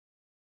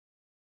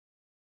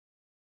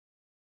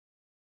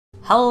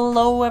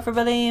Hello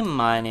everybody,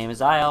 my name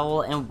is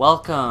Iowl and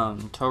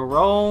welcome to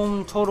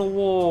Rome Total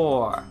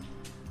War.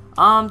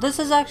 This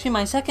is actually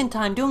my second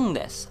time doing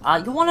this.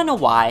 You wanna know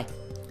why?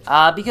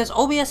 Because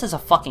OBS is a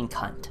fucking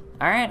cunt,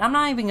 alright? I'm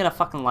not even gonna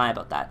fucking lie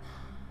about that.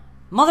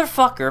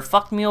 Motherfucker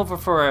fucked me over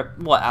for,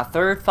 a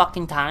third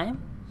fucking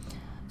time?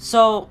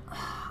 So,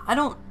 I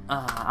don't,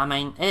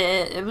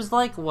 it was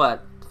like,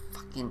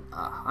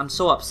 I'm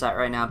so upset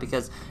right now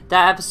because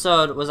that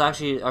episode was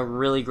actually a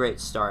really great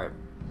start.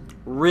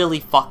 Really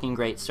fucking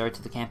great start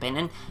to the campaign,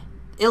 and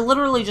it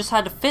literally just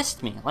had to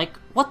fist me. Like,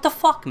 what the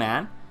fuck,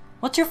 man?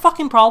 What's your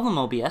fucking problem,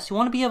 OBS? You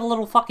want to be a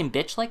little fucking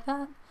bitch like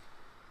that?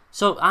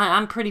 So,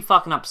 I'm pretty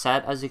fucking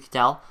upset, as you can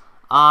tell.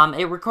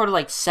 It recorded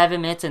like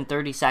 7 minutes and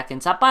 30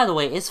 seconds. That, by the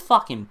way, is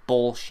fucking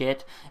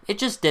bullshit. It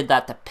just did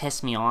that to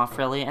piss me off,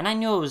 really, and I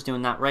knew it was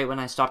doing that right when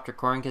I stopped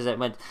recording, because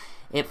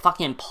it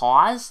fucking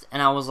paused,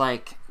 and I was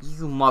like,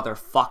 you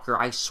motherfucker,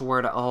 I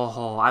swear to,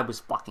 I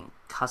was fucking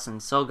cussing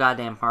so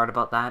goddamn hard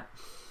about that.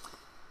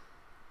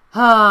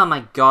 Oh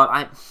my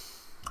god,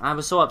 I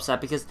was so upset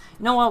because,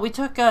 you know what, we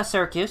took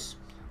Syracuse,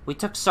 we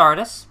took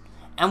Sardis,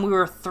 and we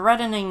were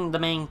threatening the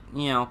main,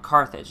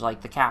 Carthage,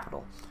 like the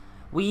capital.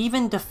 We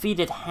even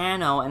defeated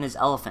Hanno and his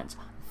elephants,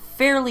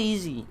 fairly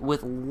easy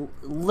with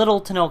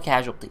little to no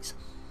casualties.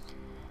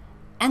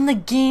 And the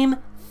game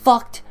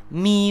fucked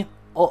me,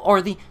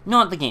 the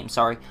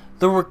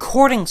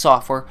recording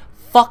software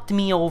fucked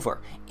me over.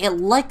 It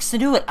likes to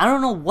do it. I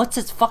don't know what's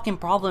its fucking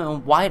problem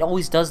and why it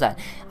always does that.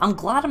 I'm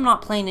glad I'm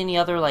not playing any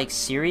other,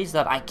 series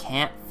that I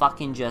can't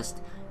fucking just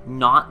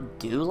not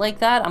do like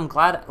that. I'm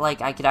glad,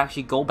 I could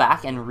actually go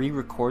back and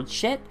re-record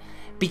shit.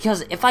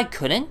 Because if I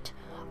couldn't,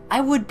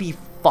 I would be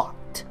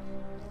fucked.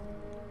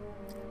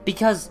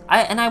 Because,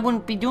 I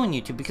wouldn't be doing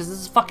YouTube because this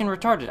is fucking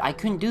retarded. I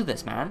couldn't do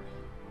this, man.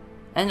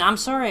 And I'm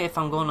sorry if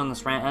I'm going on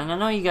this rant, and I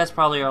know you guys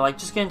probably are like,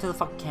 just get into the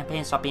fucking campaign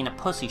and stop being a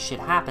pussy, shit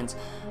happens.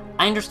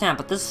 I understand,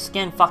 but this is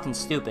getting fucking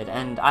stupid,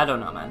 and I don't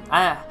know, man.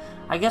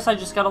 I guess I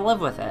just gotta live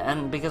with it,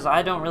 and because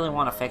I don't really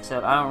want to fix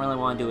it, I don't really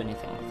want to do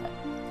anything with it.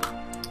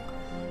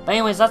 But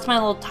anyways, that's my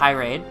little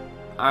tirade.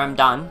 I'm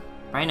done.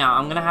 Right now,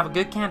 I'm gonna have a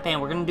good campaign.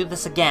 We're gonna do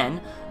this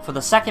again for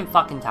the second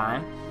fucking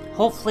time.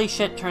 Hopefully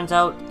shit turns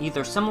out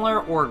either similar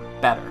or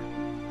better.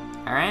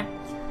 Alright?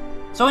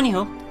 So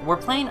anywho, we're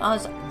playing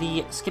as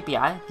the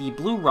Scipii, the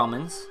Blue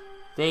Romans.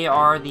 They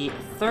are the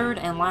third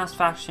and last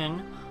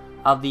faction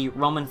of the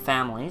Roman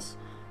families.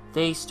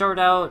 They start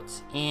out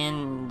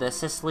in the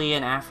Sicily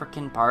and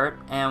African part,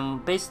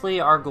 and basically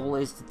our goal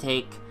is to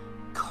take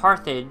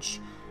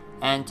Carthage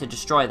and to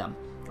destroy them.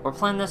 We're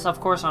playing this, of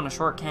course, on a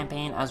short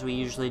campaign, as we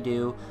usually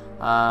do.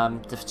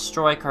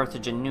 Destroy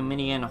Carthage and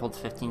Numidia and hold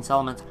 15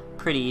 settlements.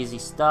 Pretty easy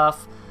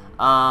stuff.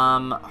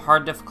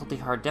 Hard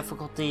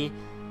difficulty.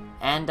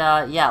 And,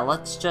 yeah,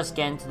 let's just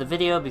get into the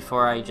video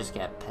before I just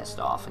get pissed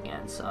off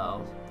again.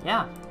 So,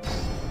 yeah.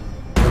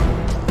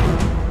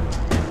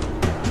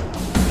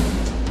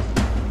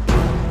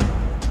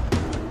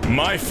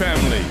 My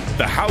family,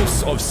 the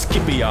house of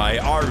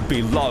Scipii, are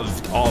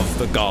beloved of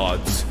the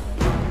gods.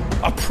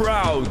 A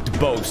proud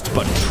boast,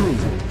 but true,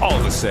 all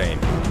the same.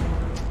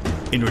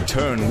 In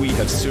return, we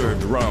have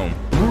served Rome,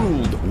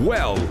 ruled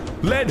well,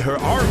 led her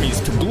armies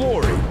to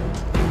glory.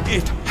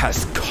 It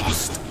has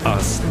cost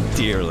us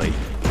dearly,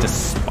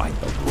 despite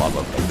the love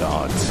of the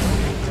gods.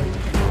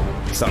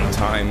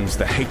 Sometimes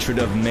the hatred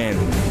of men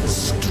is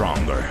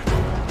stronger.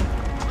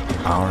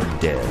 Our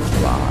dead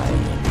lie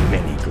in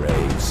many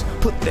graves,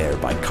 put there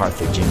by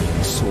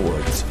Carthaginian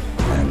swords,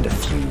 and a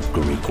few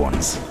Greek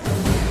ones.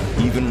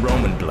 Even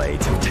Roman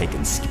blades have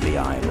taken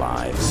Scipii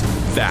lives.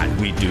 That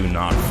we do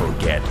not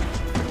forget,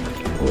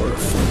 or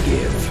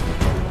forgive.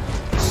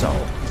 So,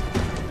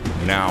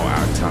 now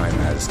our time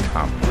has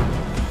come.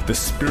 The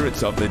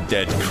spirits of the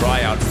dead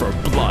cry out for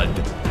blood.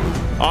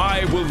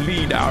 I will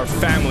lead our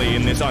family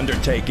in this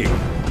undertaking.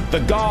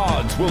 The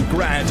gods will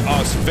grant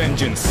us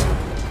vengeance.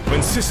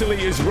 When Sicily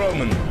is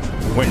Roman,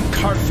 when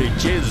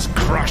Carthage is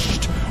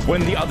crushed, when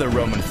the other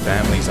Roman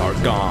families are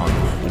gone,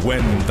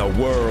 when the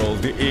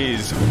world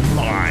is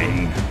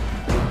mine,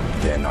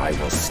 then I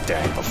will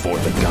stand before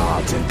the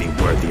gods and be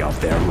worthy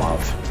of their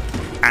love,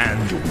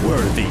 and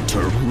worthy to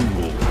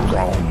rule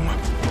Rome.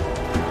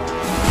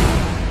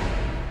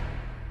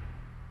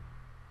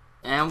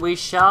 And we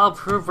shall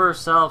prove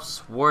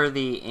ourselves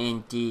worthy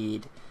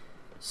indeed.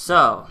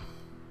 So,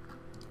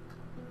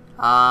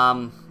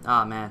 oh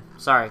man,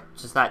 sorry,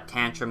 just that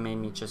tantrum made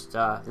me just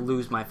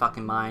lose my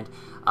fucking mind.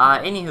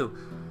 Anywho,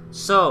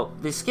 so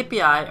the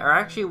Scipii are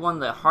actually one of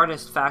the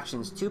hardest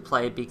factions to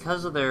play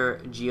because of their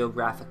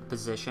geographic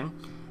position,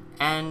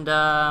 and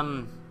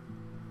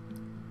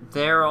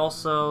they're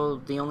also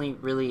the only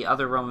really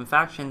other Roman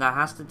faction that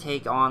has to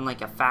take on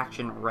a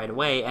faction right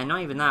away, and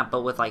not even that,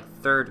 but with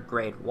third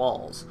grade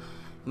walls,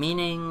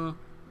 meaning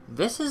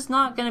this is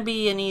not going to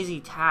be an easy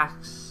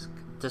task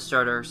to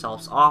start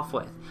ourselves off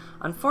with.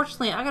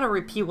 Unfortunately, I gotta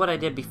repeat what I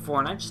did before,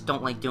 and I just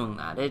don't like doing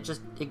that.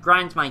 It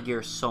grinds my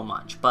gears so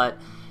much. But,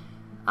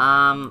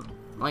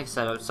 like I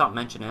said, I would stop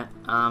mentioning it.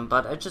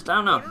 But I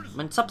don't know.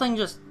 When something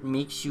just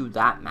makes you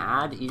that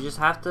mad, you just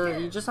have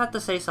to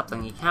say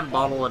something. You can't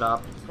bottle it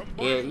up.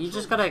 You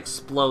just gotta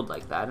explode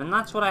like that, and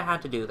that's what I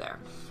had to do there.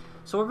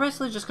 So we're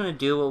basically just gonna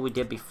do what we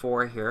did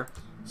before here.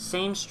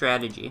 Same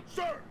strategy.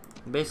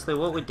 Basically,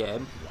 what we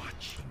did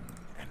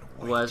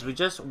was we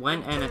just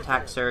went and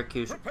attacked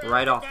Syracuse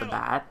right off the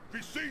bat.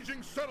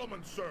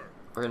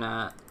 We're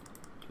gonna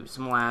do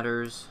some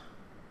ladders,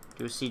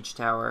 do a siege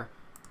tower,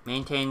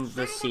 maintain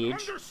the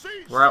siege.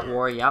 We're at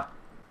war, yep.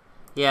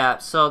 Yeah,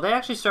 so they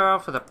actually start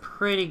off with a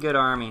pretty good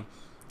army.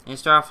 They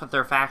start off with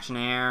their faction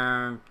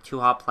air, 2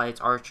 hoplites,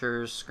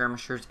 archers,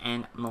 skirmishers,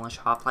 and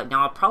militia hoplite.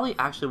 Now, I probably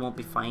actually won't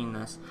be fighting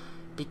this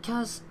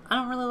because I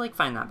don't really like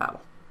fighting that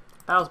battle.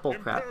 Battle's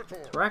bullcrap.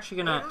 So we're actually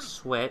gonna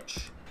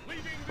switch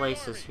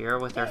places here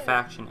with our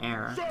faction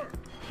air.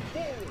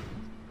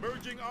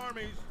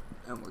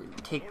 And we're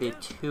gonna take the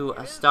 2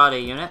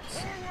 Astade units.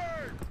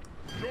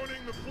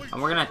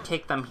 And we're gonna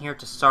take them here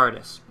to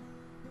Sardis.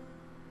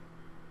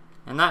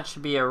 And that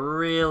should be a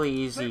really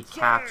easy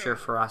capture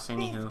for us,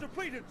 anywho.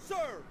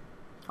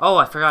 Oh,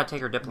 I forgot to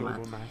take our diplomat.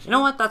 You know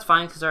what? That's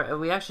fine, because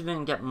we actually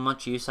didn't get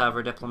much use out of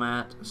our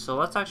diplomat. So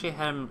let's actually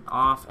head him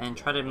off and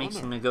try to make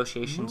some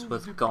negotiations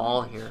with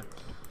Gaul here.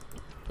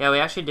 Yeah, we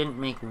actually didn't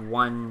make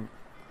one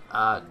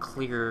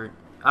clear...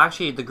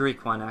 Actually, the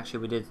Greek one,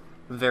 actually, we did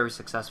very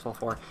successful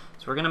for.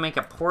 So we're going to make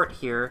a port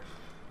here,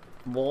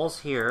 walls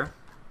here,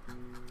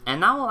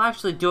 and that will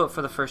actually do it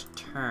for the first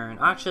turn.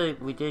 Actually,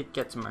 we did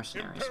get some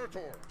mercenaries.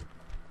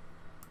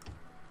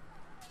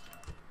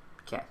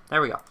 Okay,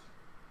 there we go.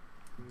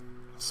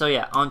 So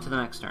yeah, on to the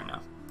next turn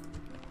now.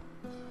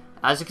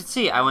 As you can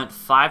see, I went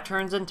 5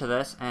 turns into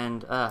this,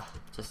 and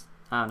just,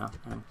 I don't know,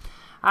 man.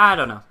 I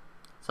don't know.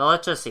 So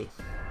let's just see.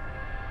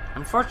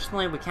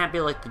 Unfortunately, we can't be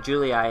like the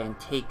Julii and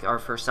take our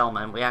first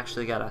settlement. We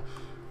actually gotta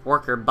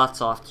work our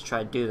butts off to try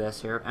to do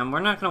this here, and we're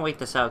not gonna wait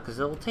this out because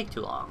it'll take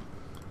too long.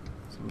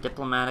 Some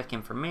diplomatic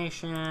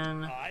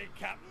information.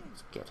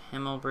 Let's get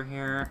him over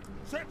here.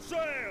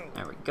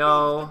 There we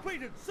go.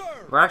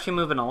 We're actually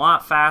moving a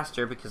lot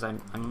faster because I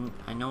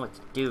know what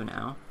to do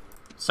now.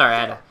 Sorry, I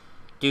had to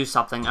do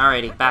something.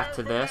 Alrighty, back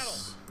to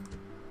this.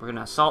 We're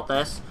gonna assault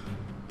this,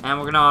 and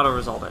we're gonna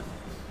auto-resolve it.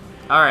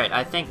 Alright,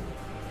 I think...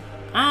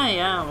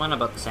 yeah, it went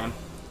about the same.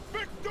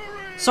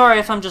 Sorry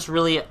if I'm just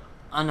really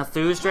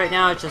unenthused right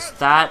now. It's just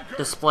that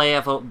display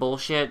of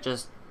bullshit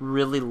just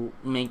really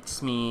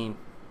makes me,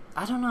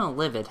 I don't know,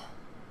 livid.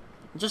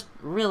 Just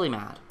really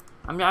mad.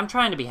 I'm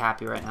trying to be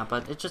happy right now,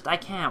 but it's just, I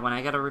can't when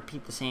I gotta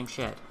repeat the same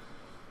shit.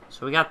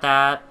 So we got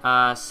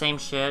that, same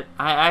shit.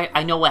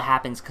 I know what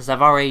happens because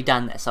I've already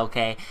done this,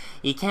 okay?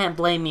 You can't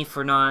blame me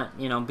for not,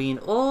 you know, being,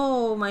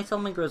 oh, my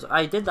settlement grows.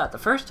 I did that the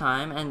first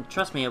time, and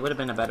trust me, it would have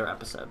been a better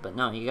episode. But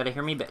no, you gotta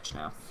hear me bitch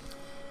now.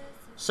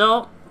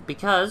 So,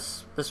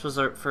 because this was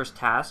our first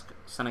task,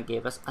 Senate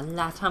gave us a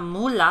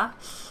latamula.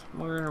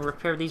 We're gonna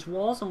repair these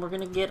walls, and we're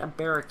gonna get a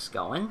barracks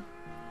going.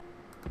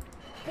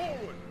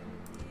 Forward.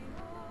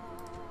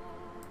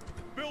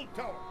 Build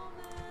tower.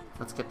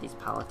 Let's get these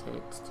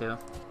palisades too.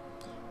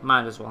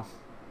 Might as well.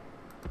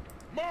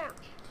 March.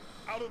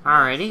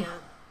 Alrighty.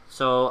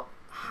 So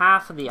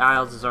half of the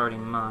Isles is already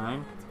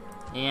mine.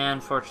 And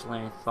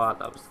unfortunately I thought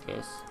that was the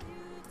case.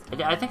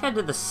 I think I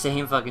did the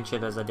same fucking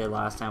shit as I did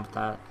last time with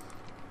that.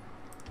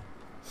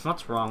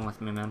 What's wrong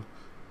with me, man?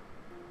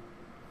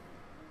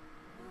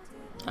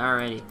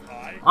 Alrighty.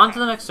 On to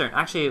the next turn.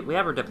 Actually, we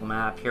have our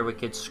diplomat up here we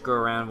could screw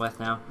around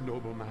with now.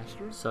 Noble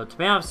masters. So, to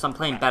be honest, I'm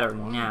playing better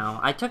now.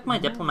 I took my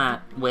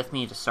diplomat with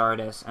me to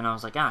Sardis, and I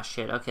was like, ah,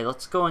 shit, okay,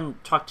 let's go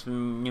and talk to the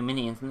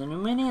Numidians. And the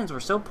Numidians were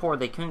so poor,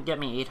 they couldn't get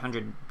me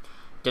 800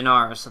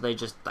 dinars, so they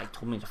just, like,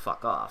 told me to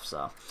fuck off.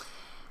 So,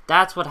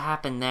 that's what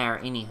happened there,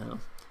 anywho.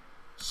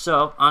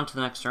 So, on to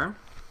the next turn.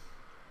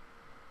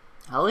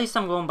 At least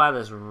I'm going by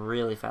this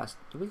really fast.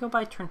 Did we go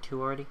by turn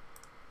 2 already?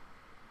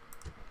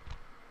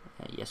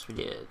 Yes, we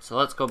did. So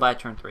let's go by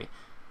turn 3.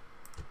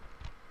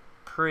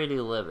 Pretty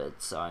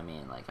livid. So I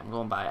mean, like, I'm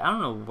going by. I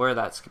don't know where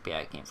that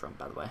Scipii came from,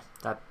 by the way.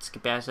 That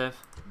Scipii save.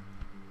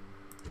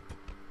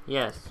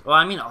 Yes. Well,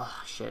 I mean,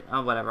 oh shit.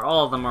 Oh, whatever.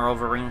 All of them are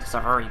overring because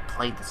I've already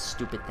played this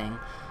stupid thing.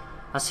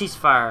 A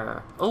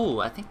ceasefire. Oh,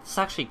 I think this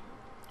actually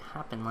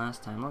happened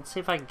last time. Let's see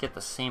if I can get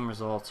the same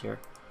results here.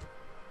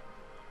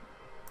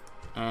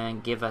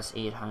 And give us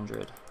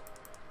 800.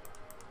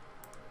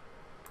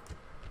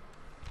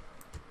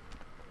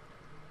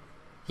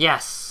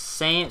 Yes,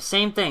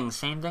 same things.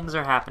 Same things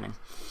are happening.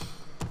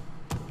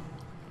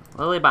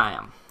 Lily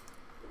Biome.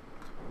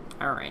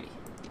 Alrighty.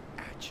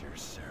 At your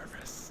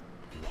service.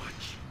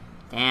 Watch.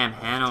 Damn,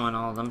 Hanno and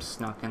all of them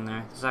snuck in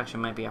there. This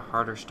actually might be a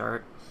harder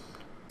start.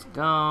 Let's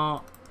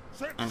go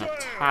and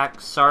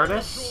attack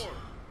Sardis.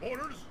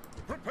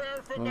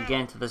 We'll get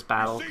into this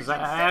battle because I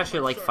actually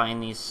like fighting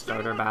these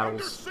starter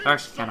battles. They're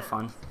actually kind of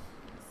fun.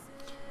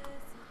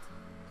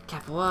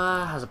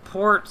 Capua has a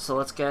port, so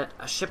let's get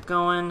a ship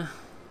going.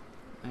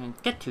 And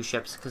get 2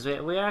 ships because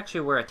we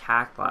actually were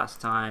attacked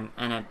last time,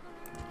 and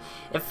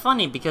it's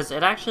funny because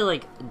it actually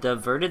like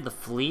diverted the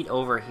fleet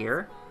over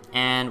here,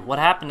 and what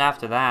happened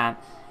after that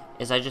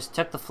is I just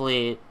took the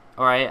fleet,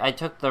 or I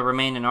took the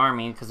remaining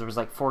army, because there was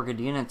like 4 good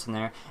units in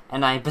there,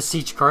 and I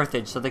besieged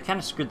Carthage, so they kind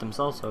of screwed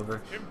themselves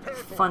over.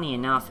 Funny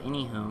enough,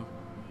 anywho.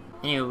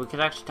 Anyway, we could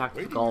actually talk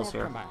to the Gauls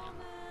here.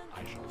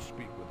 I shall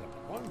speak with them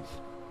at once.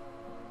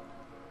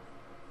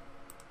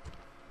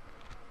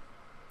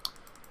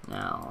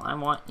 Now, I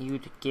want you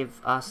to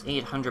give us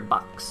 800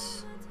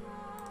 bucks.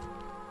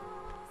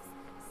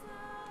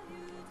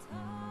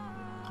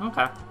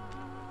 Okay.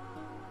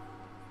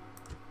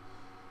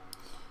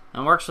 It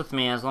works with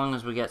me as long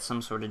as we get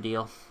some sort of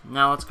deal.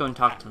 Now let's go and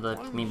talk to the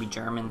maybe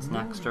Germans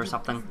next or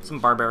something. Some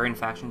barbarian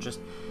factions, just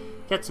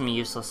get some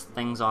useless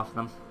things off of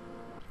them.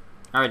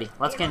 Alrighty,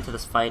 let's get into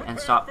this fight and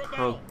stop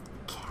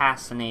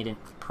procrastinating.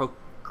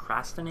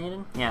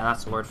 Procrastinating? Yeah,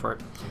 that's the word for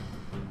it.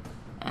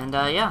 And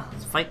yeah,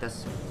 let's fight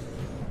this.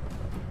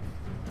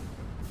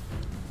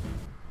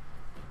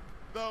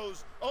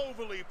 Those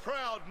overly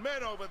proud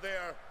men over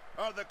there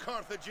are the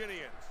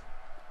Carthaginians.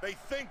 They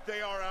think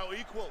they are our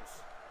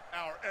equals,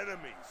 our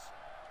enemies.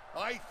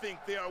 I think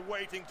they are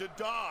waiting to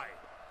die.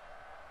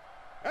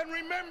 And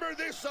remember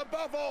this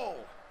above all,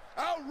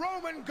 our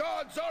Roman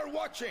gods are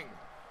watching.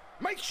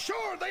 Make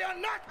sure they are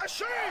not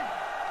ashamed!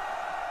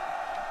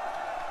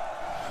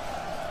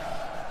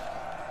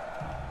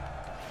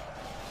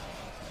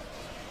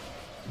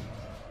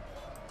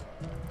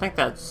 I think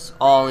that's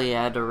all he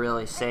had to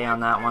really say on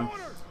that one.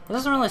 It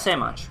doesn't really say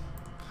much.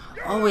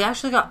 Oh, we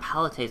actually got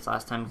Palatates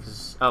last time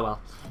because... Oh,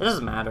 well. It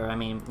doesn't matter. I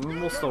mean,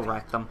 we'll still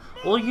wreck them.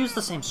 We'll use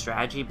the same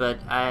strategy, but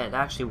it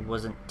actually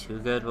wasn't too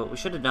good. What we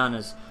should have done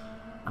is...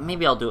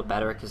 Maybe I'll do it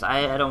better, because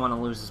I don't want to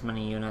lose as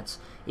many units.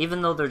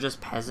 Even though they're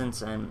just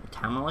peasants and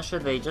town militia,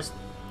 they just...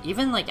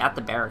 Even, like, at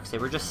the barracks, they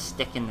were just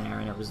sticking there,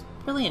 and it was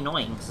really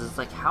annoying, because it's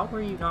like, how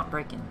are you not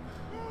breaking?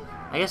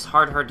 I guess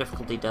hard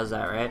difficulty does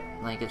that, right?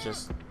 Like, it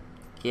just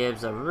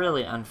gives a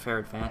really unfair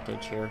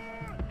advantage here.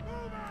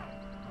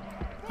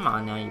 Come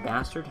on now, you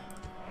bastard.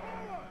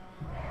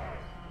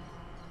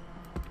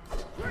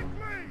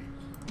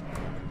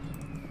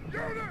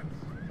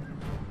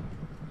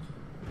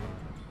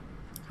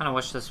 Kind of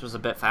wish this was a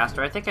bit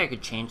faster. I think I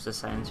could change the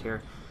settings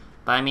here.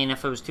 But I mean,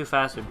 if it was too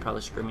fast, it would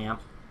probably screw me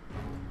up.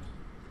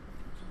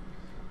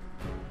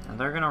 Now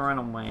they're going to run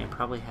away,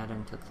 probably head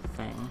into the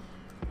thing.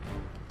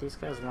 Get these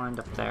guys lined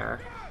up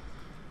there.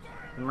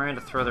 I'm ready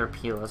to throw their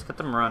peel. Let's get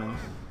them running.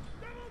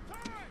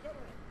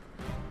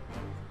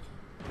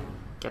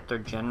 Get their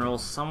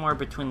generals somewhere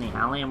between the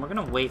alley, and we're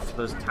going to wait for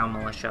those town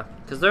militia,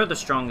 because they're the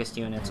strongest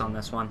units on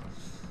this one.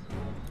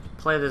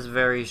 Play this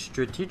very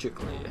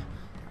strategically.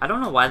 I don't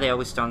know why they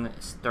always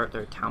start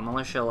their town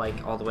militia,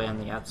 like, all the way on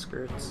the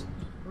outskirts.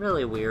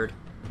 Really weird.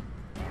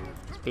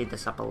 Speed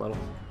this up a little.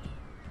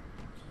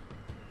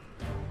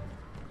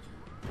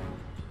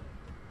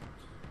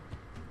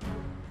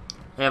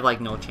 They have,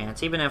 like, no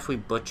chance. Even if we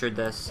butchered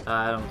this,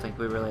 I don't think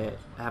we really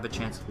have a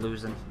chance of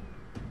losing.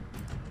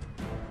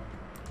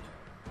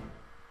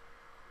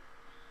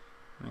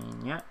 I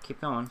mean, yeah,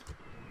 keep going.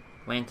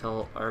 Wait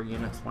until our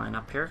units line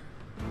up here.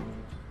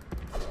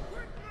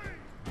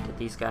 Get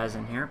these guys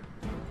in here.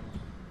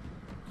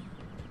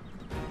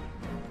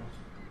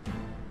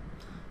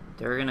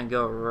 They're gonna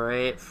go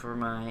right for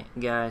my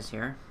guys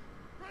here.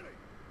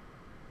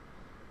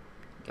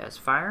 You guys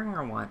firing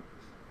or what?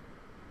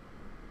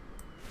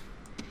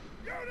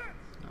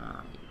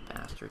 Oh, you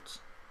bastards.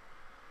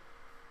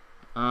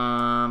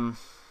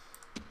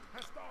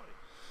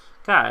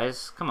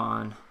 Guys, come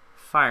on.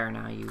 Fire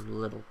now, you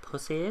little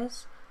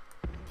pussies.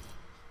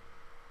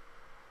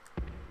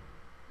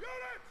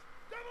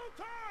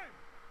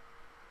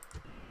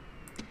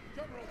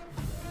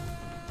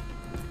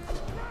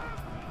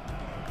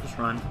 Just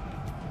run.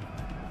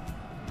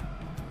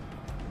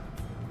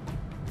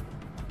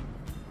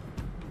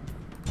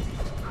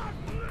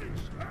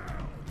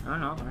 Oh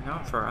no, they're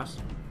coming for us.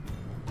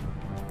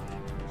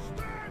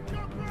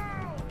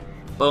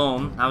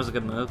 Boom. That was a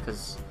good move,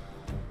 because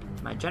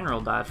my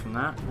general died from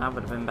that. That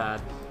would have been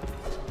bad.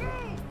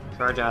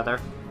 Charge out there.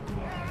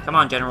 Come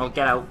on, general.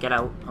 Get out. Get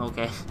out.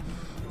 Okay.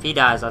 If he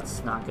dies,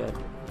 that's not good.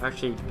 We're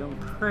actually doing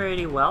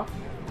pretty well.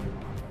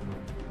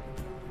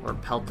 We're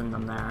pelting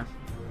them there.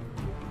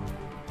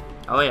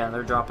 Oh yeah,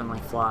 they're dropping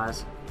like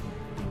flies.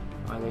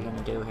 What are they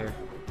gonna do here?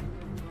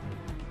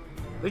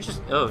 We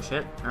just... Oh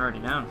shit, they're already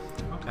down.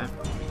 Okay.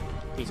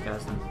 These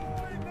guys then.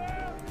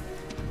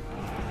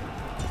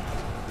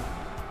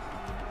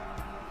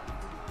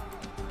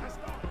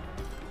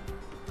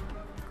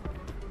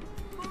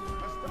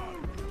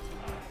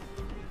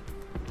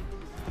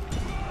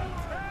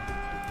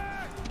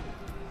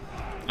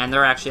 And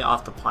they're actually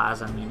off the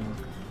plaza, meaning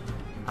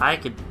I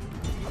could...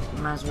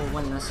 Might as well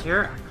win this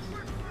here.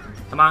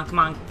 Come on, come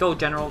on. Go,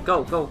 general.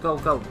 Go, go, go,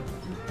 go.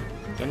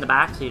 Get in the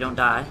back so you don't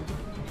die.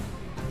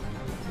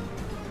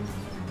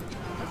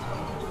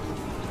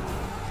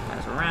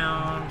 Guys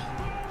around.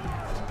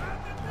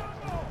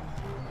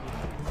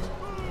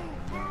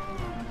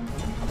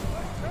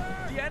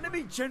 The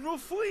enemy general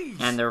flees.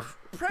 And they're...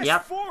 Press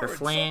yep, forward, they're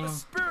fleeing, so the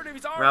spirit of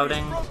his army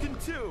routing. is broken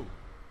too.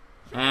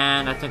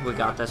 And I think we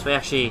got this. We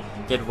actually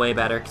did way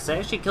better, because they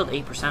actually killed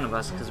 8% of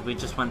us, because we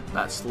just went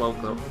that slow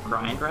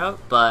grind route.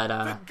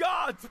 But,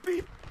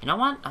 you know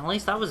what? At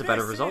least that was a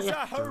better result.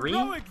 Yeah,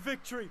 3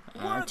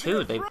 and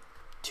 2.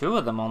 Two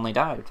of them only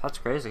died. That's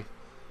crazy.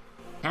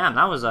 Damn,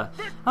 that was a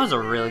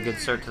really good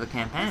start to the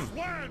campaign.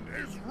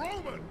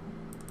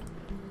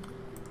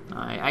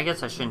 I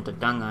guess I shouldn't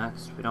have done that,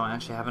 because we don't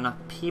actually have enough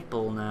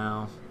people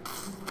now.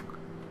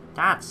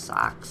 That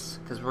sucks,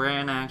 because we're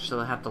gonna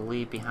actually have to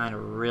leave behind a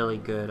really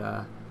good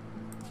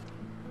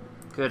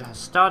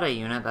Hastata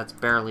unit that's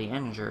barely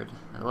injured.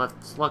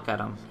 Let's look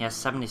at him. He has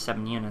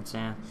 77 units,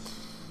 yeah.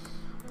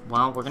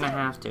 Well, we're gonna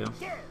have to.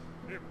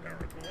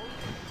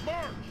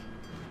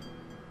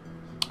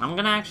 I'm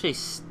gonna actually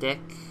stick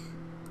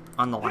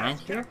on the line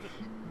here.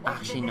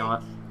 Actually,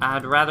 no,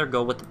 I'd rather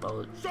go with the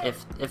boat.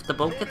 If the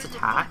boat gets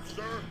attacked,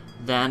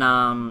 then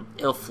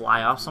it'll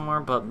fly off somewhere,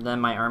 but then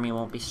my army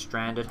won't be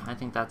stranded. I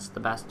think that's the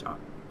best.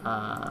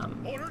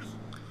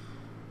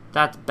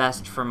 That's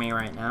best for me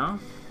right now.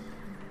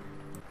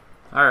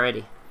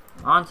 Alrighty,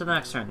 on to the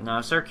next turn.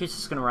 Now Syracuse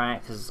is gonna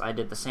riot because I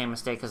did the same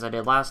mistake as I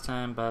did last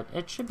time, but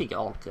it should be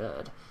all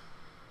good.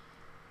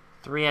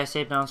 3 I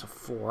saved down, so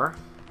 4.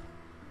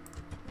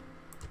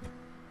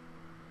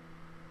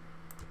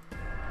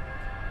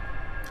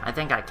 I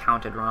think I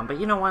counted wrong, but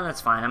you know what? That's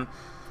fine.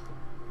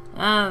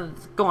 I'm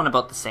going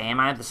about the same.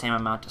 I have the same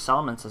amount of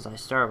settlements as I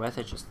start with.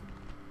 It's just...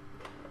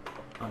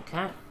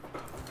 Okay.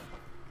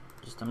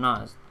 Just I'm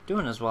not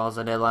doing as well as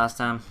I did last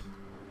time.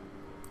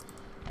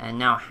 And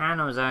now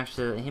Hanno's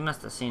actually... He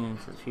must have seen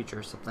into the future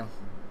or something.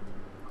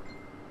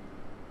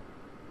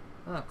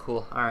 Oh,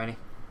 cool. Alrighty.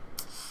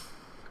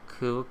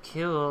 Cool,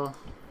 cool.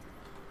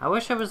 I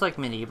wish I was like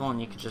medieval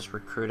and you could just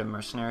recruit a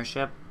mercenary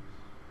ship.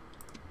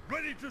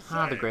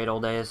 Ah, the great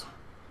old days.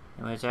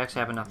 Anyways, I actually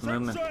have enough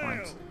movement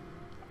points.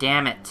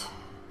 Damn it.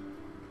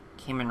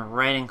 Came in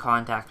right in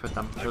contact with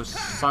them. Those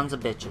sons of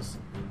bitches.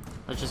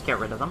 Let's just get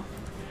rid of them.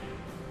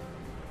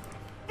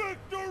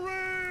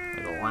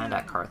 It'll land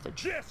at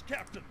Carthage. Yes,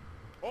 Captain.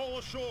 All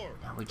ashore.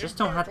 Now, we just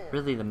don't have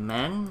really the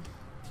men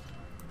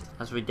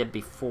as we did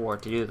before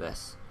to do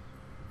this.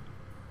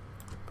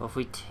 But if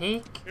we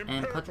take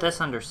and put this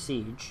under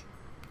siege,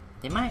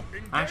 they might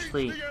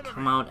actually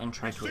come out and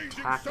try to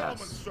attack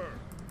us.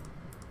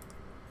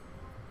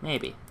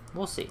 Maybe.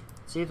 We'll see.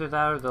 It's either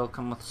that or they'll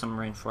come with some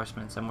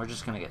reinforcements and we're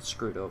just gonna get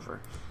screwed over.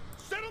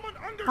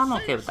 I'm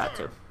okay with that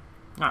too.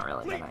 Not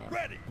really, but I am.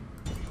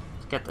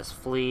 Let's get this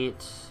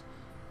fleet.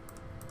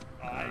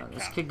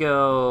 This could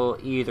go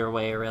either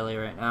way really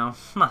right now.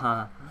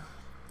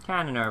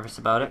 Kinda nervous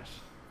about it.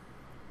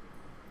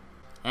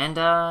 And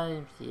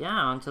yeah,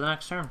 on to the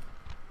next turn.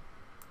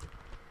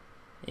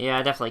 Yeah,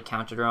 I definitely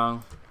counted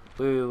wrong.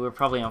 We're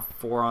probably on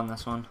 4 on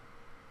this one.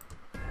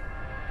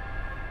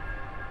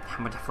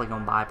 We're definitely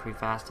going by pretty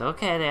fast.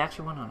 Okay, they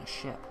actually went on a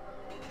ship.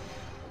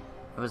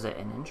 Was it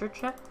an injured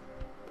ship?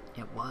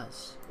 It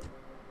was.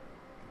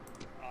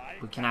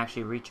 We can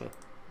actually reach it.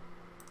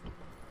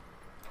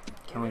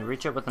 Can we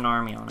reach it with an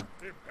army on it?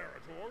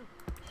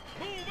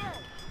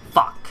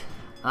 Fuck.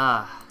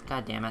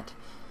 God damn it.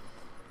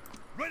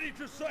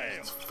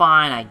 It's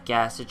fine, I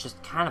guess. It's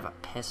just kind of a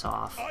piss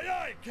off. Aye,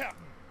 aye,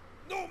 Captain.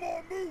 No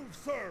more moves,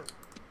 sir.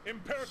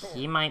 Imperator.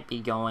 He might be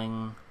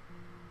going...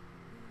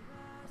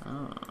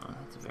 Oh,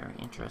 that's very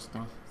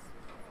interesting.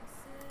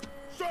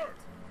 Sir.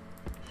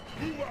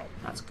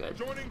 That's good.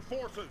 Joining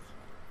forces.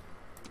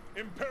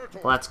 Imperator.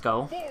 Let's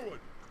go. Forward.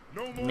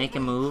 No more Make a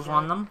moves, move sir.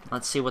 on them.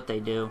 Let's see what they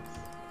do.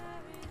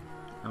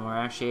 And we're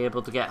actually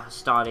able to get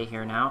Hastati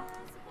here now.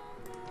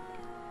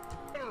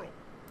 General.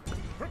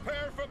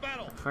 Prepare for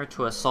battle. If we were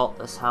to assault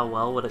this, how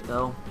well would it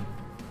go?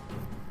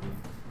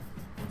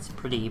 It's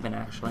pretty even,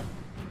 actually.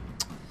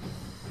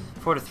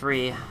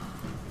 4-3. I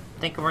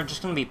think we're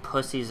just gonna be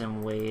pussies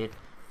and wait.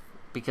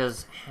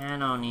 Because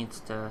Hanno needs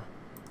to...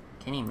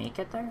 Can he make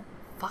it there?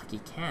 Fuck, he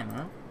can,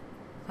 man.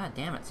 God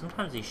damn it,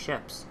 sometimes he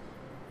ships.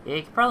 Yeah,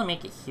 he could probably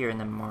make it here and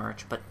then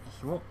march, but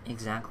he won't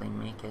exactly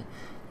make it.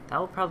 That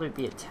will probably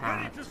be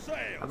attacked.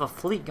 I have a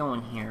fleet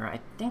going here. I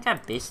think I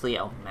basically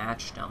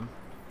outmatched him.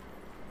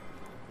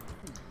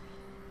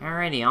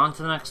 Alrighty, on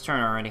to the next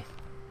turn already.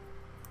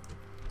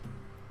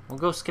 We'll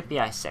go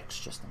Scipii 6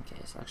 just in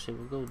case. Actually,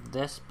 we'll go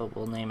this, but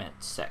we'll name it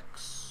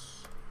 6.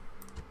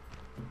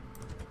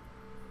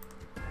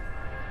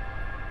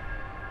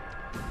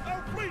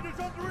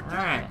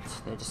 Alright,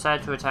 they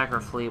decide to attack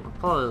our fleet. We'll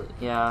probably,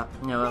 yeah,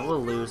 you know,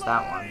 we'll lose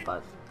that one,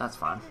 but that's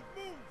fine.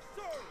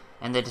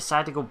 And they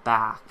decide to go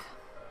back.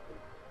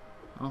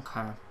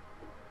 Okay.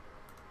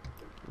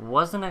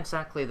 Wasn't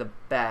exactly the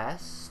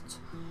best.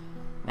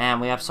 Man,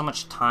 we have so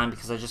much time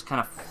because I just kind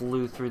of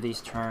flew through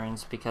these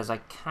turns because I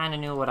kind of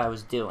knew what I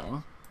was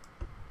doing.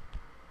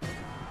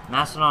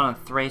 Macedon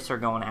and Thrace are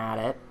going at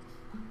it.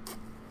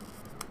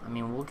 I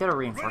mean, we'll get a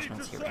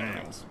reinforcements here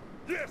anyways.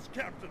 Yes,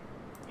 Captain.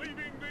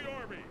 Leaving the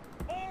army.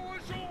 All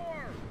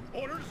ashore.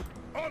 Orders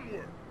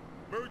onward.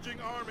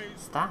 Merging armies.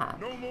 What's that?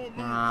 No more moves,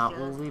 Nah, sir.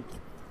 we'll leave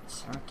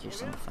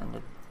Syracuse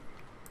unoffended.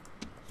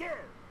 Sir.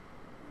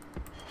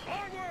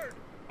 Onward.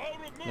 Out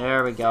of moves.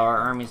 There we go. Our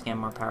army's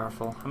getting more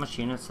powerful. How much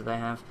units do they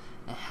have?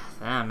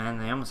 Ah, man,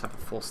 they almost have a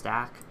full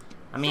stack.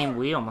 I mean,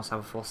 we almost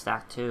have a full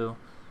stack, too.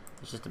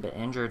 It's just a bit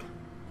injured.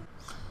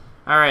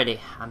 Alrighty,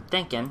 I'm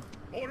thinking.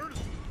 Orders,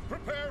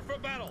 prepare for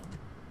battle.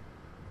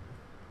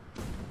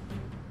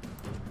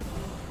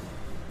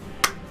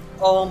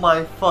 Oh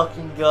my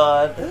fucking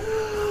god.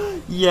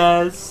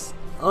 Yes.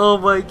 Oh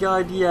my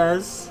god,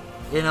 yes.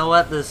 You know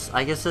what?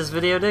 I guess this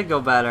video did go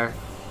better.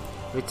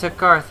 We took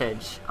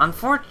Carthage.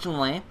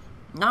 Unfortunately,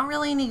 not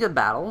really any good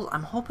battles.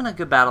 I'm hoping a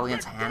good battle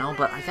against Hanno,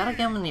 but I gotta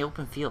get him in the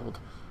open field.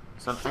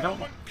 So I don't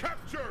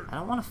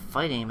want to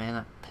fight anybody.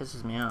 That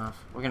pisses me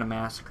off. We're gonna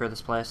massacre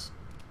this place.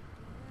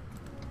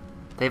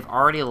 They've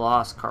already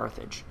lost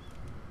Carthage.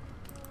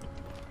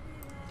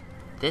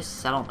 This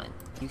settlement,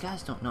 you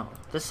guys don't know.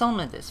 This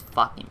settlement is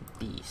fucking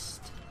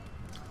beast.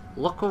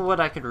 Look at what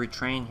I could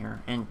retrain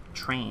here and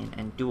train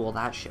and do all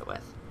that shit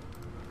with.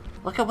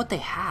 Look at what they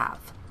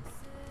have.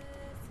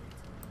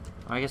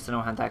 Well, I guess they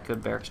don't have that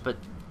good barracks, but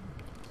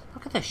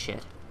look at this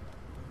shit.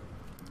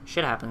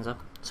 Shit happens though.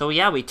 So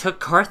yeah, we took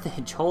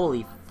Carthage.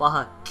 Holy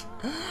fuck.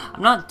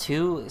 I'm not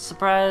too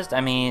surprised.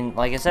 I mean,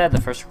 like I said, the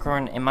first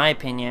recording, in my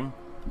opinion,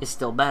 is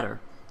still better.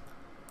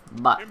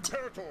 But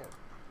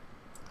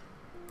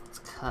it's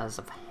because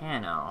of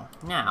Hanno.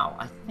 Now,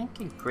 I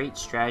think a great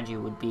strategy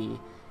would be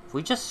if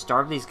we just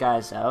starve these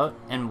guys out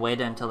and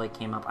wait until they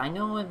came up. I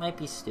know it might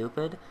be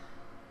stupid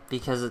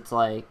because it's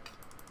like,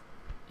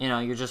 you know,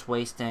 you're just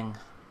wasting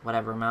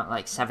whatever amount,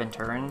 like 7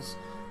 turns.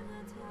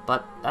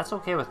 But that's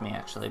okay with me,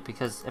 actually,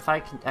 because if I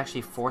can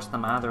actually force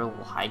them out of their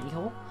little hidey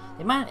hole,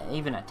 they might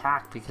even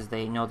attack because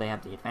they know they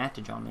have the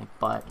advantage on me,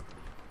 but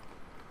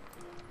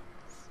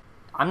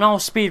I'm no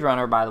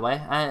speedrunner, by the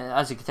way.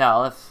 As you can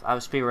tell, if I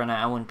was speedrunner,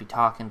 I wouldn't be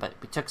talking, but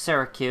we took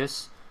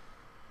Syracuse,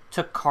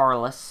 took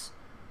Carlis,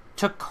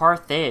 took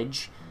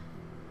Carthage.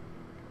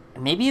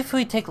 Maybe if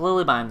we take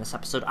Lilybaeum this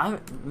episode,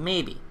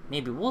 maybe,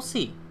 we'll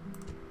see.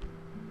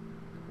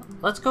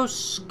 Let's go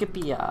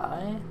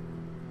Scipii.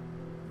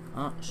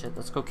 Oh, shit,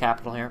 let's go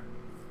capital here.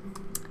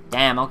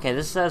 Damn, okay,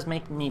 this does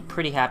make me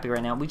pretty happy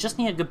right now. We just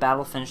need a good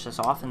battle to finish this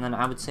off, and then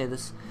I would say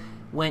this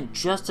went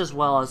just as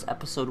well as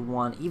episode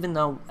 1, even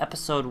though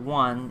episode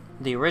 1,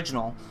 the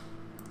original,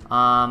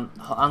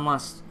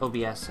 unless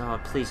OBS, oh,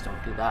 please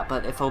don't do that,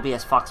 but if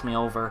OBS fucks me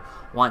over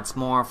once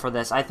more for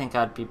this, I think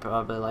I'd be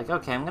probably like,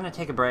 okay, I'm gonna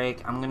take a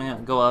break, I'm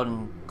gonna go out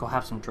and go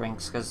have some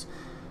drinks, because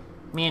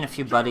me and a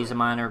few buddies of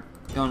mine are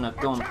gonna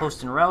go and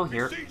post in a row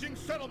here.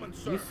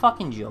 Are you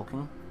fucking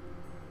joking?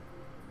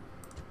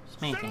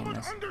 Maintain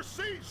this.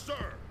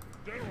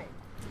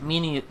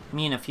 Me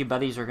and a few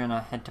buddies are gonna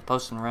head to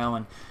Post and Row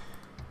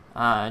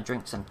and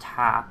drink some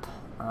tap.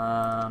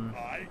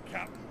 I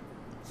can't.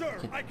 Sir,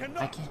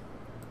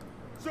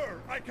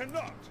 I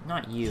cannot.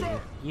 Not you.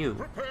 Sir,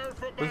 you.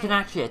 We can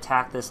actually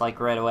attack this like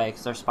right away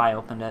because our spy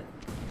opened it.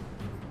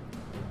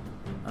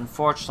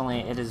 Unfortunately,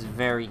 it is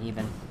very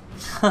even.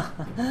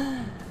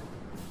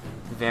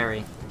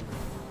 Very.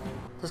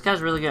 This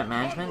guy's really good at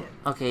management.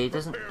 Okay, he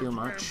doesn't do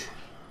much.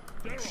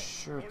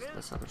 Sure, it's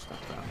this other stuff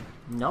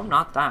though. No,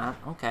 not that.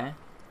 Okay.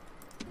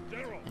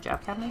 A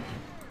jab cabinet?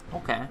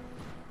 Okay.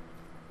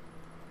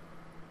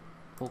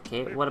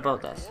 Okay, what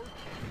about this?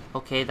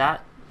 Okay,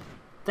 that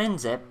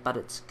thins it, but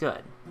it's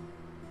good.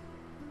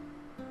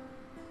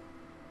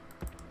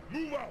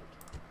 Move out.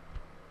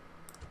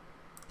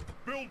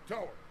 Build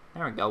tower.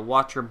 There we go.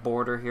 Watch your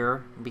border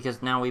here,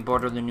 because now we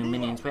border the new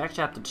minions. We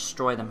actually have to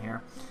destroy them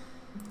here.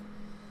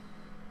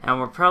 And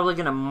we're probably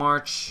gonna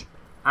march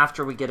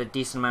after we get a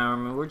decent amount of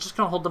armor. We're just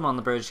going to hold them on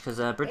the bridge, because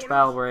bridge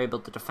battle we're able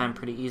to defend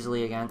pretty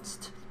easily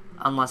against,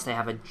 unless they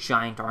have a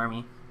giant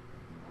army.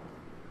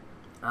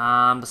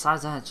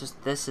 Besides that, it's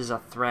just, this is a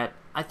threat.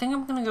 I think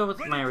I'm going to go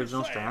with my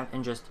original strat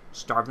and just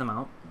starve them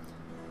out.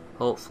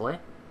 Hopefully.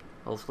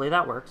 Hopefully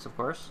that works, of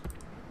course.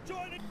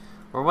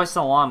 We're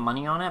wasting a lot of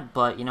money on it,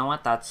 but you know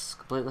what? That's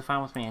completely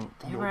fine with me. And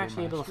they were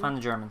actually able to find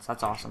the Germans.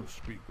 That's awesome.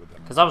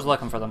 Because I was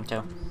looking for them,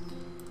 too.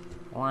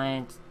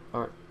 Alliance,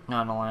 or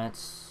not an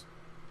alliance.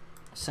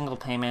 Single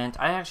payment.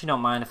 I actually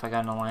don't mind if I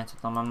got an alliance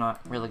with them. I'm not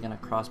really going to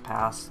cross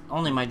paths.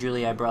 Only my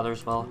Juliet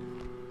brothers will.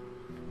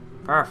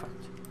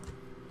 Perfect.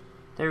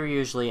 They were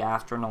usually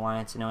after an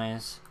alliance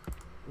anyways.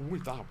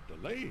 Without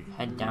delay.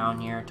 Head down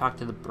here. Talk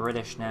to the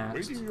British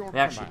next. We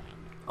actually...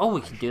 Oh,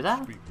 we could do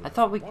that? I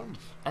thought we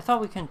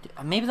couldn't...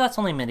 Maybe that's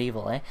only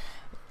medieval, eh?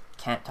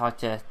 Can't talk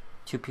to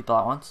 2 people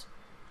at once.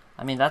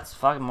 I mean, that's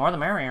fucking more the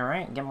merrier,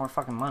 right? Get more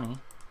fucking money.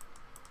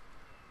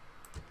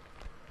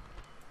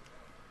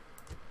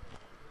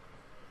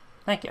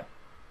 Thank you.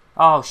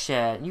 Oh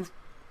shit, you...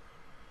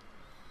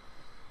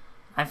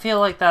 I feel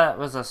like that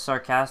was a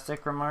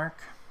sarcastic remark.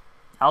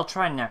 I'll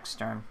try next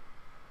turn.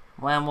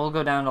 Well, we'll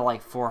go down to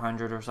like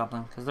 400 or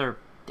something, because they're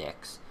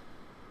dicks.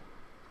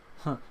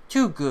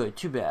 Too good,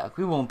 too bad.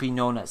 We won't be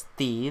known as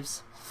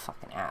thieves.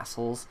 Fucking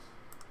assholes.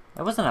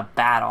 It wasn't a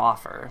bad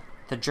offer.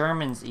 The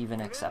Germans even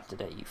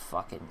accepted it, you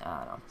fucking...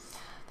 I don't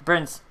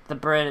know. The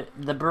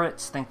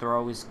Brits think they're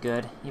always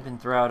good, even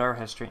throughout our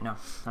history. No,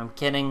 I'm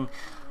kidding.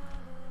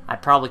 I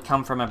probably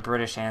come from a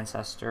British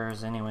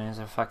ancestors anyways.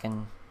 I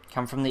fucking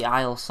Come from the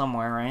aisle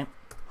somewhere, right?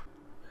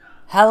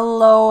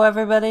 Hello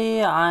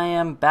everybody, I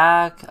am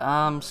back.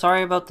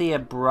 Sorry about the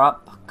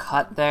abrupt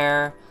cut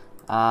there.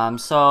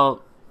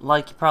 So,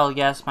 like you probably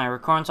guessed, my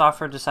recording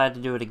software decided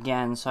to do it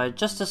again, so I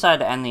just decided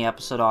to end the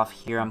episode off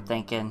here, I'm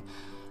thinking.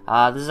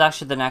 This is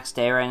actually the next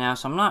day right now,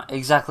 so I'm not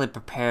exactly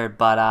prepared,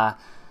 but I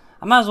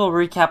might as well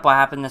recap what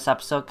happened this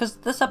episode, because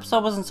this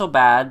episode wasn't so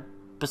bad,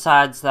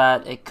 besides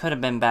that it could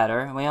have been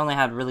better. We only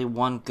had really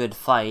one good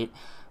fight.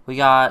 We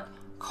got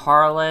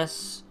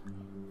Carlos,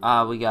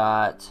 we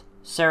got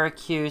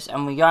Syracuse,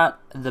 and we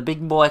got the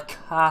big boy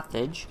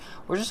Carthage.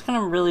 We're just going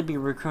to really be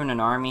recruiting an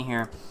army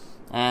here,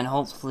 and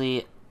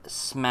hopefully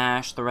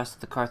smash the rest of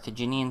the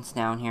Carthaginians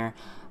down here.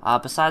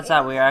 Besides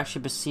that, we are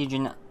actually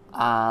besieging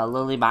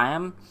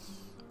Lilybaeum.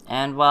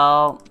 And,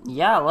 well,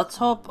 yeah, let's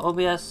hope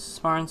OBS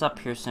smartens up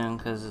here soon,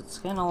 because it's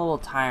getting a little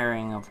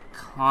tiring of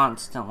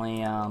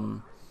constantly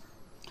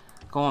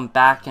going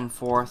back and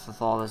forth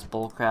with all this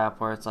bullcrap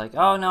where it's like,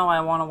 oh no, I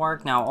want to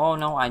work now, oh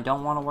no, I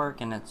don't want to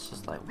work, and it's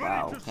just like,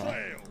 wow,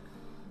 okay.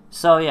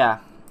 So, yeah.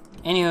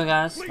 Anywho,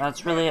 guys,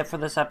 that's really it for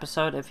this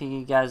episode. If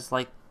you guys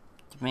like,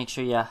 make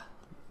sure you...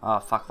 Oh,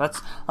 fuck.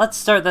 Let's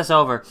start this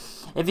over.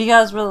 If you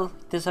guys really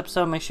like this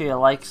episode, make sure you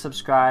like,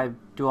 subscribe,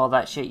 do all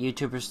that shit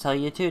YouTubers tell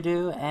you to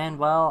do, and,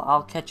 well,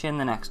 I'll catch you in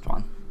the next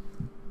one.